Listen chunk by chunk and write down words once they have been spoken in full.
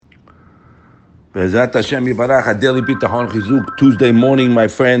Be'ezrat Hashem Yibarach, Adeli Bitachon Chizuk, Tuesday morning, my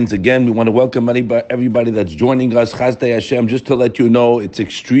friends. Again, we want to welcome everybody that's joining us. Chazdei Hashem, just to let you know, it's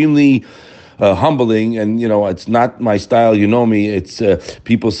extremely humbling, and it's not my style. You know me. It's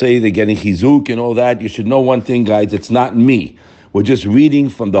people say they're getting chizuk and all that. You should know one thing, guys. It's not me. We're just reading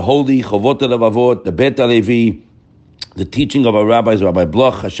from the holy Chovot HaLevavot, the Bet HaLevi, the teaching of our rabbis, Rabbi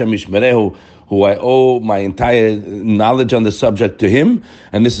Bloch, Hashem Yishmerehu, who I owe my entire knowledge on the subject to him,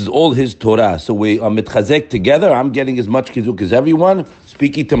 and this is all his Torah. So we are mitchazek together. I'm getting as much chizuk as everyone,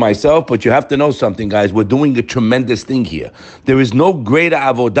 speaking to myself, but you have to know something, guys. We're doing a tremendous thing here. There is no greater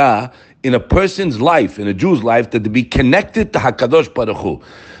avodah in a person's life, in a Jew's life, than to be connected to HaKadosh Baruch Hu.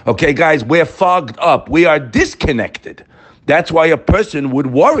 Okay, guys, we're fogged up. We are disconnected. That's why a person would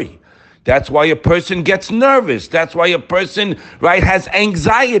worry. That's why a person gets nervous. That's why a person, has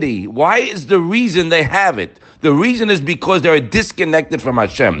anxiety. Why is the reason they have it? The reason is because they're disconnected from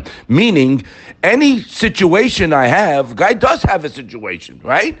Hashem. Meaning, any situation I have, guy does have a situation,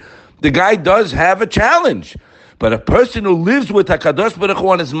 right? The guy does have a challenge. But a person who lives with HaKadosh Baruch Hu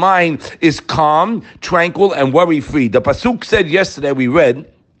on his mind is calm, tranquil, and worry-free. The Pasuk said yesterday, we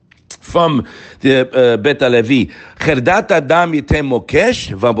read, from the Bet HaLevi, Cherdat Adam yitem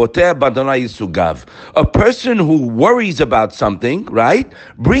mokesh, v'aboteh b'Adonai yisugav. A person who worries about something,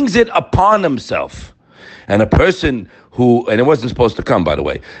 brings it upon himself. And a person who, and it wasn't supposed to come, by the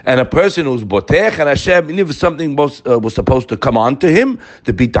way, and a person who's botech and Hashem, and if something was supposed to come on to him,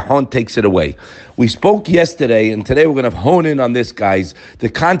 the bitachon takes it away. We spoke yesterday, and today we're going to hone in on this, guys, the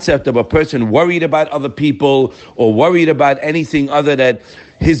concept of a person worried about other people or worried about anything other than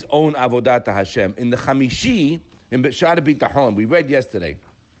his own avodah to Hashem. In the Chamishi, in B'Shar Bitachon, we read yesterday,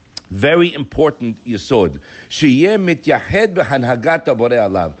 very important yesod, sheyeh mityahed b'hanhagat borei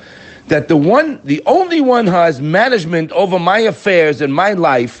alav, that the only one who has management over my affairs and my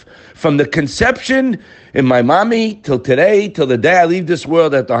life from the conception in my mommy till today, till the day I leave this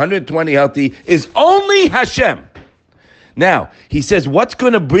world at 120 healthy, is only Hashem. Now, he says, what's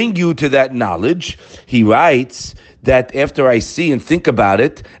going to bring you to that knowledge? He writes that after I see and think about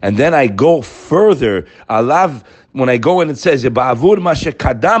it, and then I go further, alav, when I go in and says, based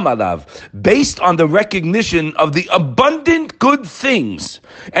on the recognition of the abundant good things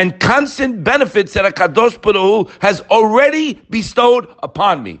and constant benefits that HaKadosh Baruch Hu has already bestowed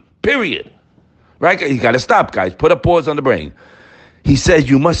upon me. Period. Right? You got to stop, guys. Put a pause on the brain. He says,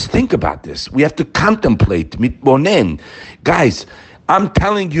 you must think about this. We have to contemplate. Mitbonen. Guys, I'm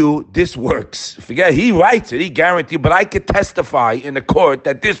telling you, this works. Forget, he writes it, he guarantees, but I could testify in the court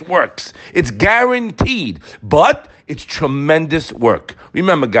that this works. It's guaranteed, but it's tremendous work.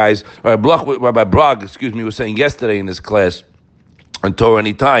 Remember, guys, Rabbi Brog, was saying yesterday in this class on Torah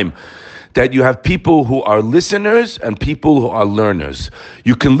Anytime, that you have people who are listeners and people who are learners.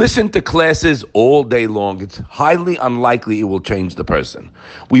 You can listen to classes all day long. It's highly unlikely it will change the person.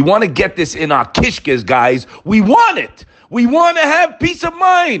 We want to get this in our kishkes, guys. We want it. We want to have peace of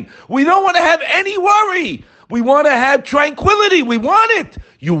mind. We don't want to have any worry. We want to have tranquility. We want it.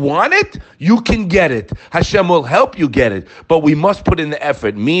 You want it? You can get it. Hashem will help you get it. But we must put in the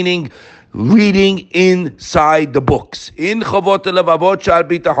effort, meaning reading inside the books. In Chovot HaLevavot Shar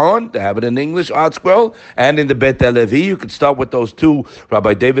Bitachon, they have it in English, Art Scroll, and in the Bet HaLevi. You could start with those two,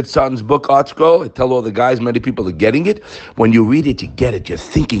 Rabbi David Sutton's book, Art Scroll. I tell all the guys, many people are getting it. When you read it, you get it. You're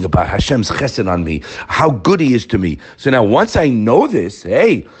thinking about Hashem's chesed on me, how good he is to me. So now once I know this,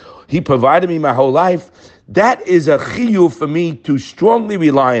 hey, he provided me my whole life, that is a chiyuv for me to strongly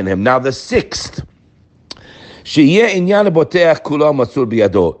rely on him. Now the sixth, sheyeh inyan boteach kulo masur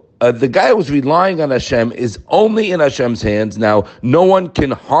biyado. The guy who's relying on Hashem is only in Hashem's hands. Now, no one can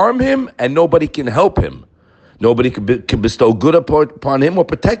harm him and nobody can help him. Nobody can bestow good upon him or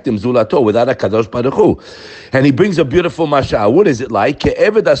protect him, zulato, without HaKadosh Baruch Hu. And he brings a beautiful mashal. What is it like?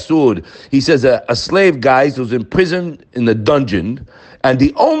 Ke'eved asur. He says a slave, guys, who's in prison in the dungeon, and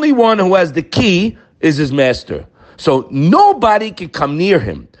the only one who has the key is his master. So nobody can come near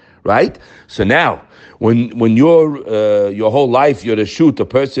him, right? So now, when your whole life you're the shoot, a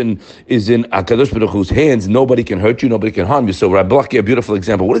person is in HaKadosh Baruch Hu's hands, nobody can hurt you, nobody can harm you. So Rabbi Bloch gave a beautiful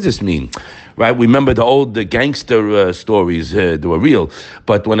example. What does this mean? Right? We remember the gangster stories, they were real.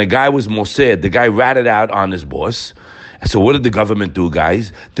 But when a guy was Mossad, the guy ratted out on his boss. So what did the government do,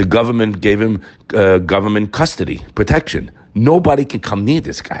 guys? The government gave him government custody, protection. Nobody can come near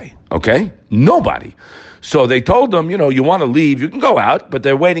this guy, okay? Nobody. So they told him, you want to leave, you can go out, but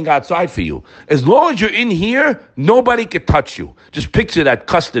they're waiting outside for you. As long as you're in here, nobody can touch you. Just picture that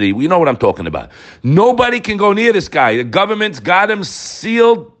custody. You know what I'm talking about. Nobody can go near this guy. The government's got him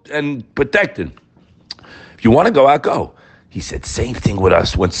sealed and protected. If you want to go out, go. He said, same thing with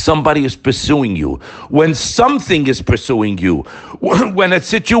us. When somebody is pursuing you, when something is pursuing you, when a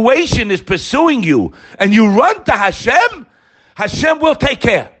situation is pursuing you, and you run to Hashem, Hashem will take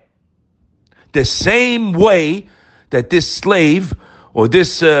care. The same way that this slave or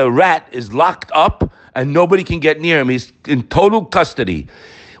this rat is locked up and nobody can get near him. He's in total custody.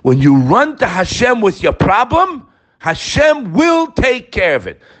 When you run to Hashem with your problem, Hashem will take care of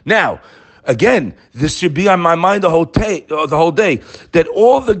it. Now, again, this should be on my mind the whole day, that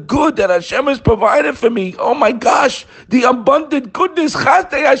all the good that Hashem has provided for me, oh my gosh, the abundant goodness,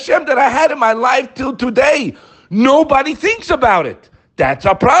 Chasdei Hashem, that I had in my life till today, nobody thinks about it. That's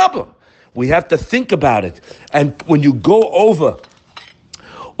our problem. We have to think about it. And when you go over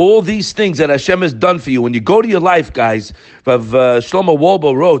all these things that Hashem has done for you, when you go to your life, guys, Shlomo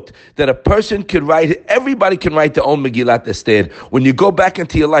Wolbe wrote that a person can write, everybody can write their own Megillat Esther. When you go back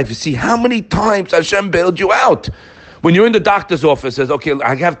into your life, you see how many times Hashem bailed you out. When you're in the doctor's office, says, okay,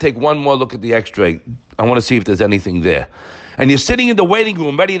 I have to take one more look at the x-ray. I want to see if there's anything there. And you're sitting in the waiting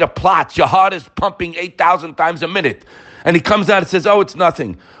room ready to plot. Your heart is pumping 8,000 times a minute. And he comes out and says, oh, it's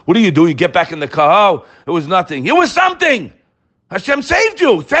nothing. What do? You get back in the car. Oh, it was nothing. It was something. Hashem saved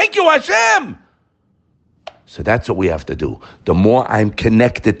you. Thank you, Hashem. So that's what we have to do. The more I'm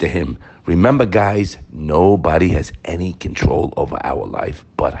connected to Him. Remember, guys, nobody has any control over our life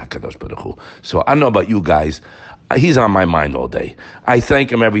but HaKadosh Baruch Hu. So I don't know about you guys. He's on my mind all day. I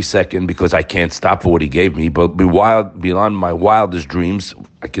thank Him every second because I can't stop for what He gave me. But beyond my wildest dreams,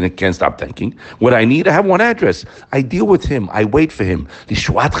 I can't stop thinking. What I need, I have one address. I deal with Him. I wait for Him. You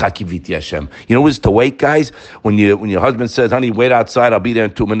know what's to wait, guys? When your husband says, honey, wait outside. I'll be there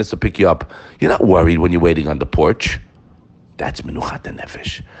in 2 minutes to pick you up. You're not worried when you're waiting on the porch. That's menuchat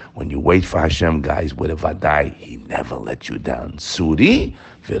nefesh. When you wait for Hashem, guys, with a vaday, He never lets you down. Suri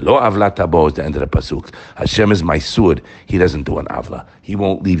velo avla tabo is the end of the pasuk. Hashem is my sword. He doesn't do an avla. He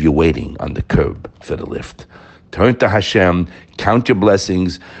won't leave you waiting on the curb for the lift. Turn to Hashem, count your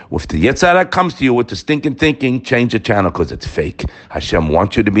blessings. If the Yetzirah comes to you with the stinking thinking, change the channel because it's fake. Hashem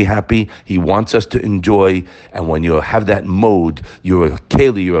wants you to be happy. He wants us to enjoy. And when you have that mode, you're a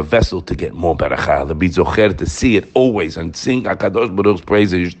keli, you're a vessel to get more beracha. To be zocher, to see it always and sing HaKadosh Baruch's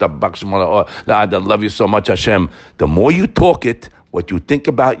praises. I love you so much, Hashem. The more you talk it, what you think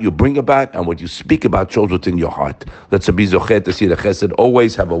about, you bring about, and what you speak about shows what's in your heart. Let's be zocher to see the chesed.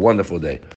 Always have a wonderful day.